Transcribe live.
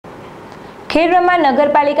ખેડબ્રહ્મા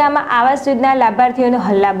નગરપાલિકામાં આવાસ યોજના લાભાર્થીઓનો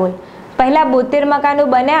હલ્લાબોલ। પહેલા 72 મકાનો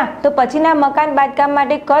બન્યા તો પછીના મકાન બાંધકામ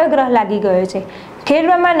માટે કયો ગ્રહ લાગી ગયો છે।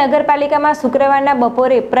 ખેડબ્રહ્મા નગરપાલિકામાં શુક્રવારના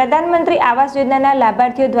બપોરે પ્રધાનમંત્રી આવાસ યોજનાના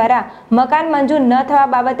લાભાર્થીઓ દ્વારા મકાન મંજૂર ન થવા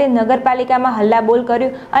બાબતે નગરપાલિકામાં હલ્લાબોલ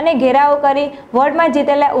કર્યું અને ઘેરાવો કરી વોર્ડમાં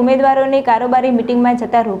જીતેલા ઉમેદવારોને કારોબારી મીટિંગમાં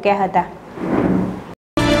જતા રોક્યા હતા।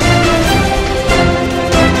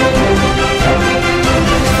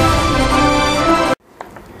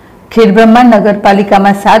 ખેડબ્રહ્મા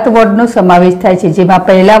નગરપાલિકામાં 7 વોર્ડનો સમાવેશ થાય છે, જેમાં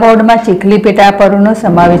પહેલા વોર્ડમાં ચીખલી પેટાપરોનો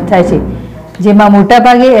સમાવેશ થાય છે, જેમાં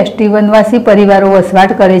મોટાભાગે એસટી વનવાસી પરિવારો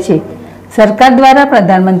વસવાટ કરે છે। સરકાર દ્વારા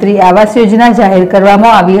પ્રધાનમંત્રી આવાસ યોજના જાહેર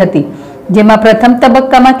કરવામાં આવી હતી, જેમાં પ્રથમ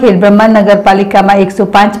તબક્કામાં ખેડબ્રહ્મા નગરપાલિકામાં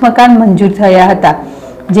 105 મકાન મંજૂર થયા હતા,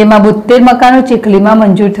 જેમાં 72 મકાનો ચીખલીમાં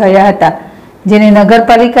મંજૂર થયા હતા, જેને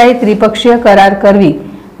નગરપાલિકાએ ત્રિપક્ષીય કરાર કરવી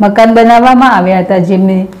મકાન બનાવવામાં આવ્યા હતા,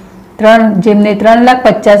 જેમને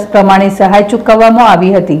 3,50,000 પ્રમાણે સહાય ચૂકવવામાં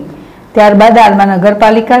આવી હતી। ત્યારબાદ હાલમાં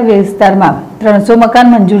નગરપાલિકા વિસ્તારમાં 300 મકાન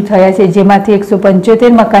મંજૂર થયા છે, જેમાંથી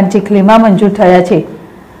 175 મકાન ચીખલીમાં મંજૂર થયા છે,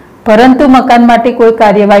 પરંતુ મકાન માટે કોઈ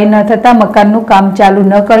કાર્યવાહી ન થતાં મકાનનું કામ ચાલુ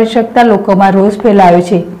ન કરી શકતા લોકોમાં રોષ ફેલાયો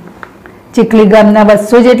છે। ચીખલી ગામના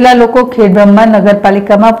 200 જેટલા લોકો ખેડબ્રહ્મા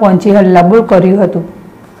નગરપાલિકામાં પહોંચી હલ્લાબોલ કર્યું હતું।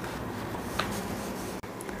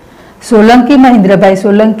 સોલંકી મહેન્દ્રભાઈ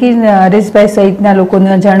સોલંકી, નરેશભાઈ સહિતના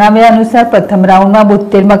લોકોના જણાવ્યા અનુસાર પ્રથમ રાઉન્ડમાં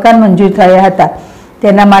 72 મકાન મંજૂર થયા હતા।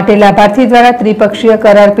 તેના માટે લાભાર્થી દ્વારા ત્રિપક્ષીય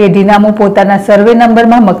કરાર, પેઢીનામું, પોતાના સર્વે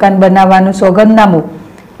નંબરમાં મકાન બનાવવાનું સોગંદનામું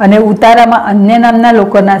અને ઉતારામાં અન્ય નામના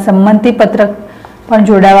લોકોના સંમતિ પત્રક પણ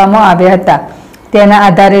જોડાવવામાં આવ્યા હતા। તેના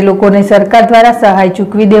આધારે લોકોને સરકાર દ્વારા સહાય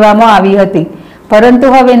ચૂકવી દેવામાં આવી હતી,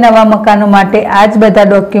 પરંતુ હવે નવા મકાનો માટે આ જ બધા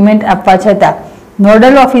ડોક્યુમેન્ટ આપવા છતાં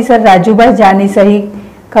નોડલ ઓફિસર રાજુભાઈ જાની સહી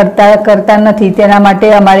કરતા નથી। તેના માટે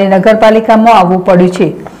અમારે નગરપાલિકામાં આવવું પડ્યું છે।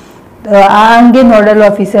 આ અંગે નોડલ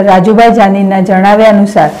ઓફિસર રાજુભાઈ જાનીના જણાવ્યા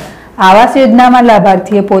અનુસાર આવાસ યોજનામાં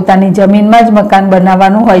લાભાર્થીએ પોતાની જમીનમાં જ મકાન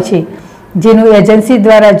બનાવવાનું હોય છે, જેનું એજન્સી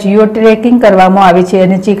દ્વારા જીઓ ટ્રેકિંગ કરવામાં આવે છે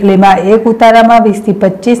અને ચીખલીમાં એક ઉતારામાં 20 થી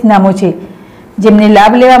 25 નામો છે, જેમને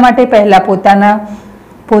લાભ લેવા માટે પહેલા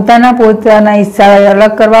પોતાના હિસ્સા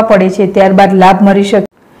અલગ કરવા પડે છે, ત્યારબાદ લાભ મળી શકે।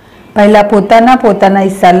 પહેલા પોતાના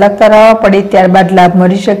હિસ્સા અલગ કરાવવા પડે, ત્યારબાદ લાભ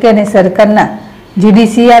મળી શકે અને સરકારના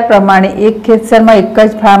GDCR પ્રમાણે એક ખેતરમાં એક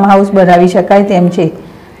જ ફાર્મ હાઉસ બનાવી શકાય તેમ છે।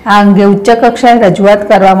 આ અંગે ઉચ્ચ કક્ષાએ રજૂઆત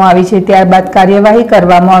કરવામાં આવી છે, ત્યારબાદ કાર્યવાહી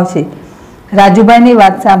કરવામાં આવશે। રાજુભાઈની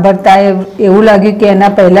વાત સાંભળતા એવું લાગ્યું કે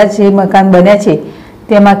એના પહેલા જે મકાન બન્યા છે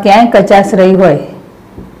તેમાં ક્યાંય કચાશ રહી હોય।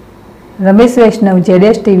 રમેશ વૈષ્ણવ,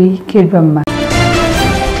 ZSTV, ખેડબ્રહ્મા।